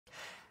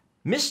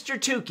Mr.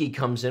 Tukey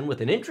comes in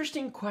with an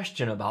interesting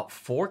question about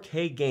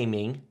 4K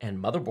gaming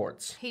and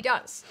motherboards. He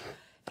does.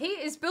 He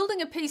is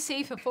building a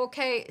PC for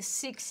 4K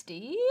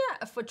 60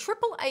 for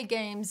AAA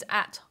games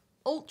at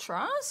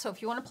Ultra. So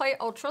if you want to play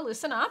Ultra,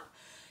 listen up.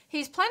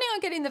 He's planning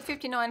on getting the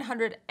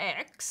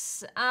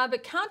 5900X,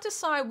 but can't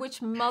decide which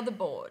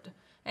motherboard.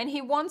 And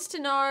he wants to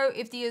know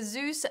if the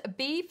Asus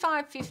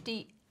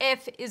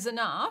B550F is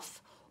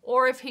enough,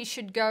 or if he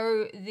should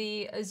go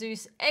the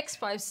Asus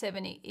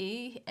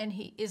X570E and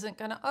he isn't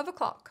going to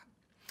overclock.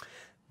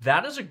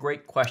 That is a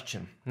great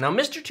question. Now,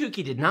 Mr.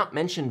 Tukey did not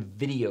mention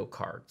video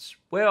cards.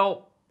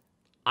 Well,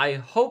 I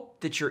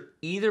hope that you're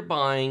either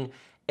buying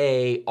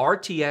a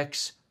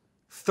RTX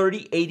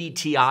 3080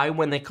 Ti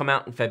when they come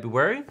out in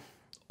February,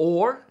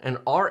 or an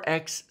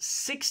RX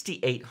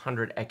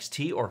 6800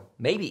 XT, or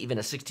maybe even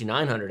a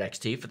 6900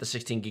 XT for the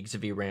 16 gigs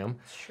of VRAM.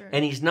 Sure.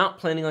 And he's not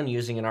planning on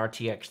using an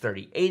RTX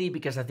 3080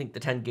 because I think the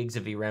 10 gigs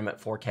of VRAM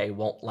at 4K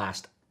won't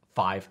last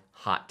 5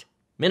 hot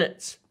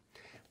minutes.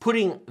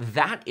 Putting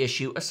that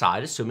issue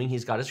aside, assuming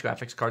he's got his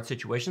graphics card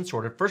situation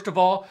sorted, first of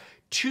all,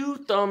 2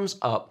 thumbs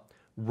up.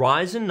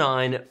 Ryzen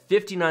 9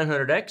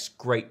 5900X,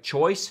 great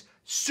choice,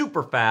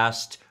 super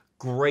fast,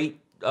 great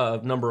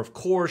number of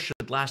cores,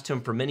 should last him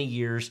for many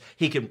years.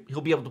 He'll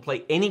be able to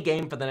play any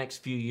game for the next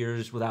few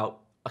years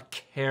without a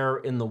care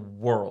in the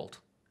world.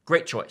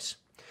 Great choice.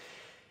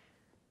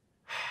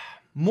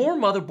 More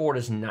motherboard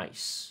is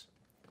nice.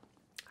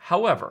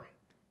 However,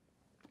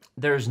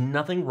 there's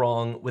nothing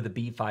wrong with a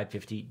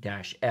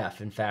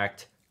B550-F. In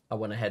fact, I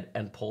went ahead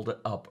and pulled it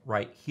up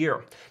right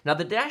here. Now,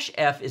 the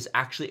 -F is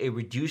actually a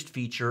reduced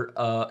feature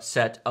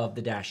set of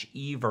the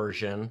 -E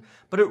version,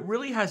 but it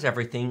really has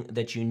everything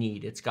that you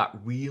need. It's got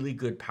really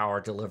good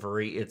power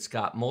delivery. It's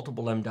got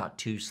multiple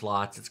M.2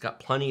 slots. It's got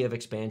plenty of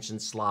expansion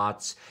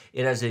slots.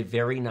 It has a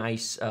very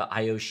nice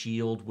I.O.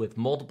 shield with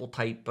multiple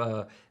type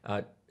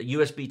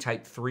USB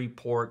Type 3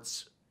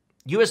 ports,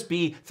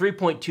 USB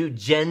 3.2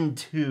 Gen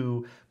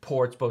 2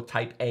 ports, both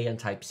Type A and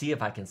Type C,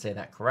 if I can say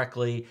that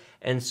correctly,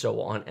 and so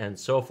on and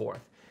so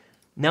forth.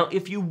 Now,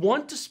 if you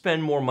want to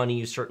spend more money,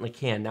 you certainly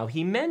can. Now,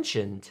 he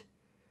mentioned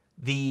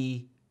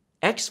the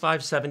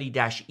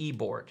X570-E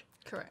board.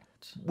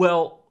 Correct.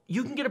 Well,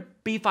 you can get a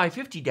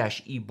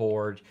B550-E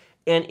board,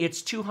 and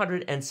it's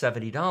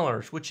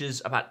 $270, which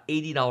is about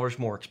 $80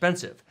 more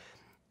expensive.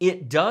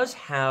 It does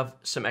have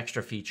some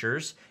extra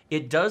features.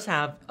 It does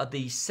have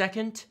the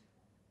second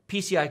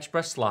PCI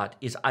Express slot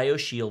is I.O.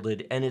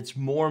 shielded, and it's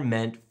more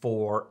meant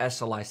for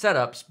SLI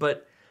setups,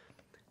 but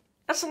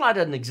SLI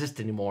doesn't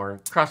exist anymore.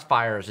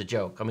 Crossfire is a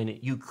joke. I mean,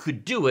 you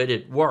could do it,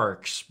 it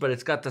works, but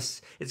it's got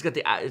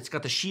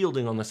the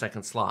shielding on the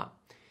second slot.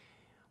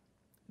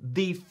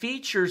 The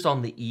features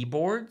on the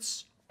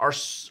E-boards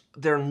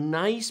they're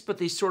nice, but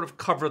they sort of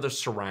cover the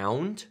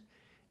surround.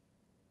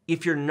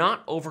 If you're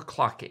not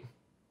overclocking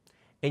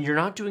and you're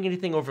not doing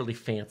anything overly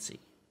fancy,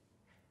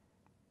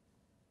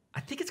 I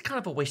think it's kind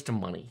of a waste of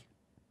money.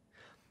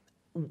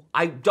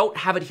 I don't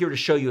have it here to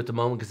show you at the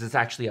moment because it's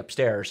actually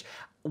upstairs.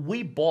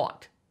 We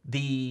bought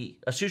the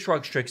Asus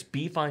ROG Strix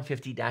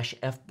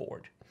B550-F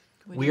board.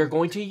 We are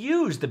going to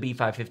use the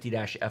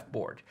B550-F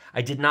board.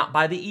 I did not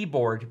buy the E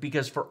board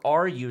because for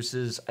our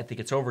uses, I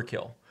think it's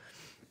overkill.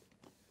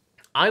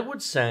 I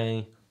would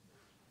say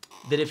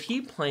that if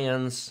he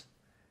plans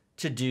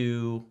to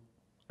do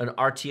an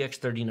RTX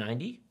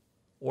 3090,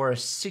 or a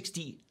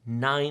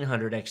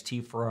 6900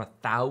 XT for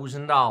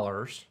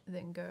 $1,000.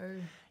 Then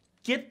go.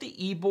 Get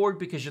the E-board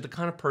because you're the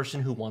kind of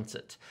person who wants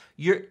it.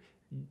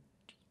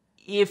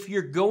 If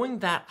you're going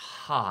that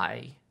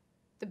high...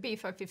 The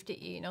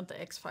B550E, not the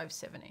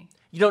X570.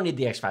 You don't need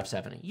the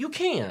X570. You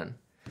can.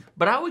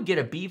 But I would get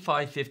a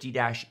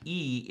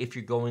B550-E if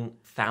you're going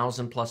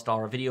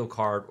 $1,000+ video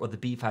card, or the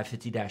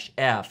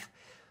B550-F.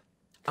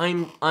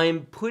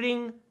 I'm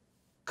putting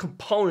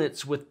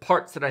components with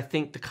parts that I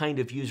think the kind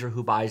of user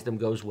who buys them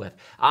goes with.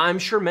 I'm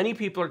sure many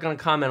people are going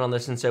to comment on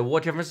this and say, well,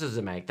 what difference does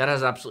it make? That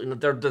has absolutely,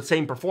 they're the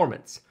same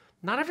performance.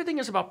 Not everything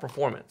is about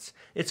performance.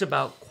 It's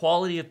about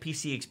quality of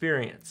PC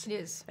experience. It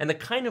is. And the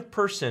kind of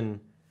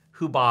person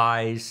who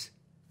buys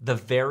the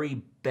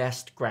very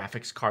best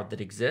graphics card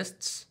that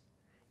exists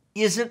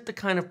isn't the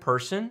kind of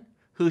person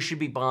who should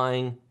be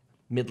buying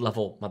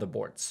mid-level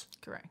motherboards.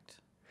 Correct.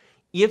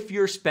 If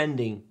you're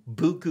spending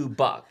buku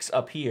bucks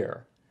up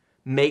here,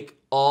 make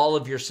all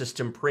of your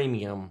system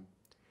premium.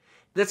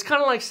 That's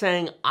kind of like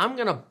saying, I'm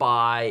going to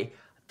buy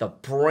the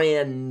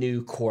brand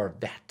new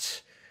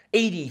Corvette.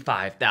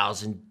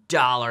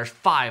 $85,000,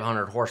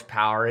 500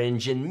 horsepower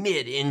engine,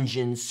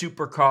 mid-engine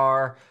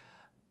supercar.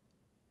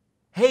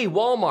 Hey,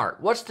 Walmart,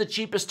 what's the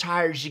cheapest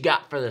tires you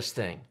got for this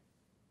thing?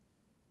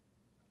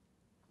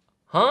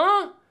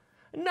 Huh?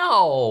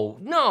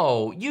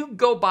 No. You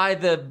go buy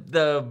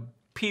the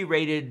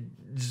P-rated...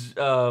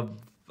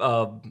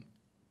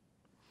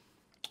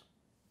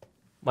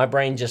 my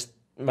brain just...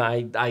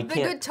 I can't... The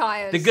good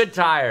tires. The good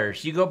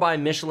tires. You go buy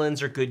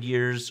Michelin's or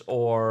Goodyear's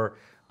or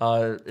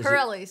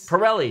Pirellis.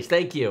 Pirellis,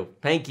 thank you.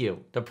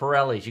 The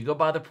Pirellis. You go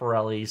buy the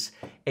Pirellis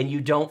and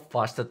you don't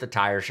fuss that the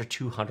tires are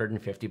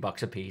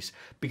 $250 a piece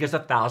because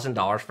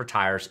 $1,000 for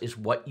tires is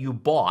what you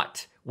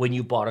bought when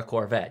you bought a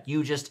Corvette.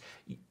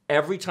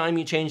 Every time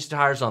you change the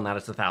tires on that,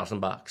 it's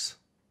 $1,000.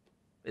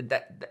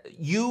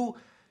 You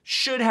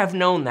should have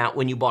known that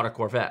when you bought a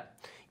Corvette.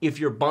 If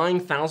you're buying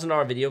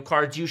 $1,000 video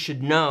cards, you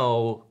should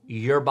know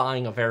you're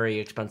buying a very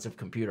expensive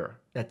computer.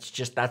 That's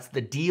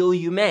the deal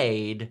you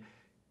made.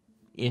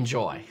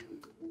 Enjoy.